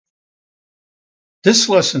This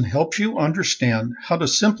lesson helps you understand how to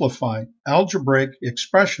simplify algebraic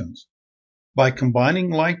expressions by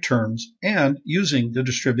combining like terms and using the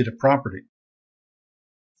distributive property.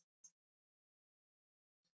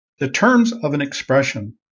 The terms of an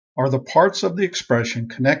expression are the parts of the expression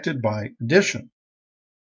connected by addition.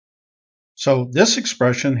 So this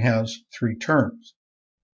expression has three terms.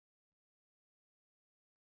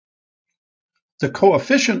 The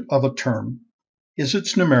coefficient of a term is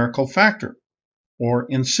its numerical factor, or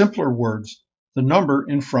in simpler words, the number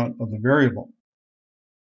in front of the variable.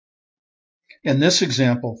 In this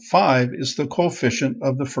example, 5 is the coefficient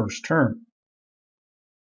of the first term.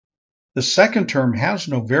 The second term has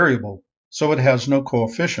no variable, so it has no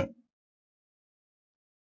coefficient.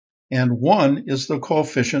 And 1 is the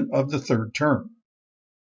coefficient of the third term.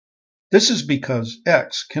 This is because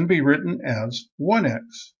x can be written as 1x.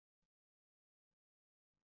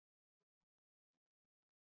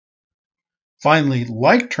 Finally,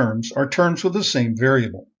 like terms are terms with the same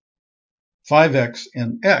variable. 5x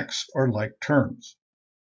and x are like terms.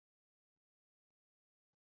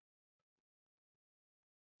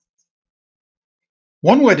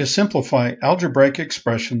 One way to simplify algebraic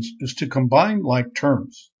expressions is to combine like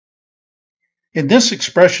terms. In this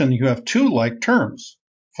expression, you have two like terms,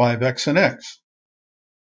 5x and x,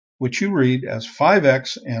 which you read as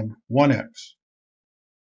 5x and 1x.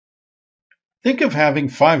 Think of having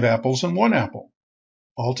 5 apples and 1 apple.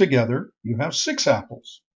 Altogether, you have 6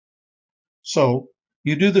 apples. So,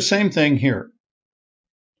 you do the same thing here.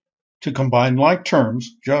 To combine like terms,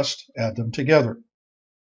 just add them together.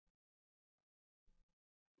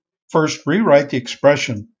 First, rewrite the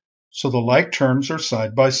expression so the like terms are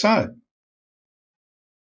side by side.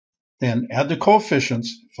 Then add the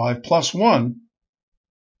coefficients, 5 plus 1,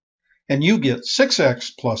 and you get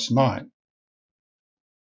 6x plus 9.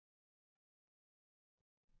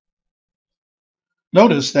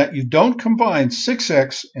 Notice that you don't combine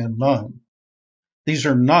 6x and 9. These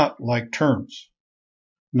are not like terms.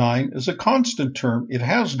 9 is a constant term. It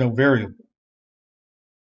has no variable.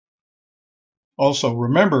 Also,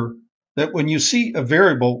 remember that when you see a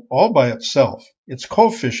variable all by itself, its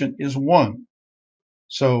coefficient is 1.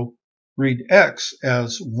 So read x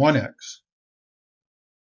as 1x.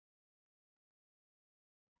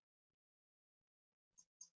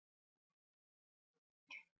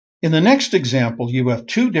 In the next example, you have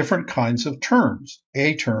two different kinds of terms,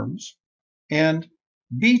 A terms and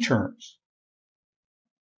B terms.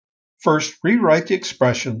 First, rewrite the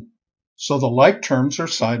expression so the like terms are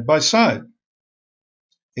side by side,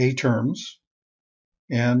 A terms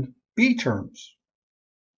and B terms.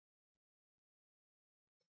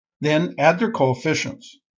 Then add their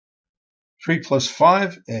coefficients, 3 plus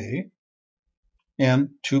 5a and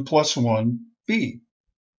 2 plus 1b,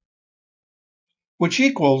 which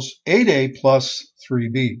equals 8a plus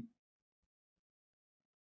 3b.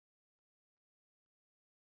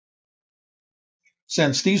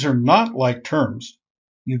 Since these are not like terms,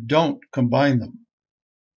 you don't combine them.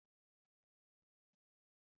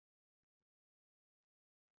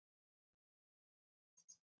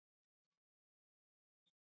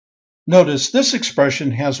 Notice this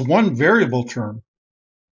expression has one variable term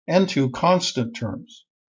and two constant terms.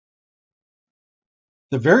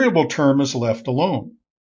 The variable term is left alone.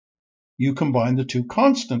 You combine the two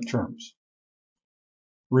constant terms.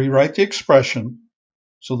 Rewrite the expression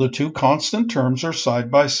so the two constant terms are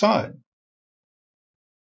side by side.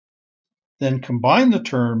 Then combine the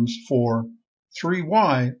terms for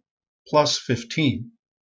 3y plus 15.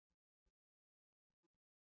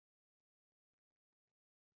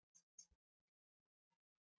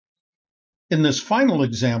 In this final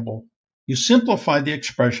example, you simplify the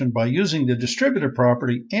expression by using the distributive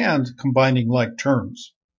property and combining like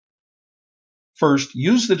terms. First,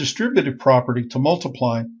 use the distributive property to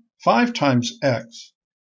multiply 5 times x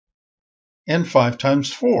and 5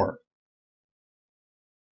 times 4,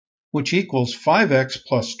 which equals 5x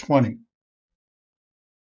plus 20.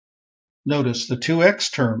 Notice the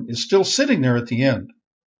 2x term is still sitting there at the end.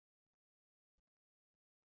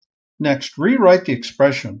 Next, rewrite the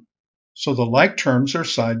expression so the like terms are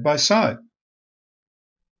side by side.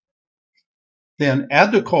 Then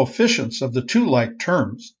add the coefficients of the two like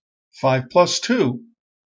terms, 5 plus 2,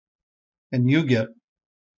 and you get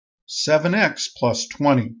 7x plus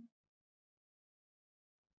 20.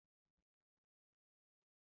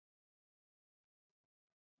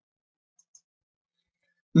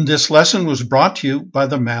 This lesson was brought to you by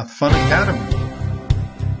the Math Fun Academy.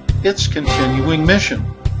 Its continuing mission: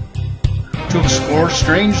 to explore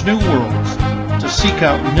strange new worlds, to seek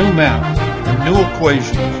out new math and new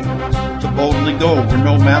equations, to boldly go where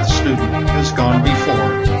no math student has gone before.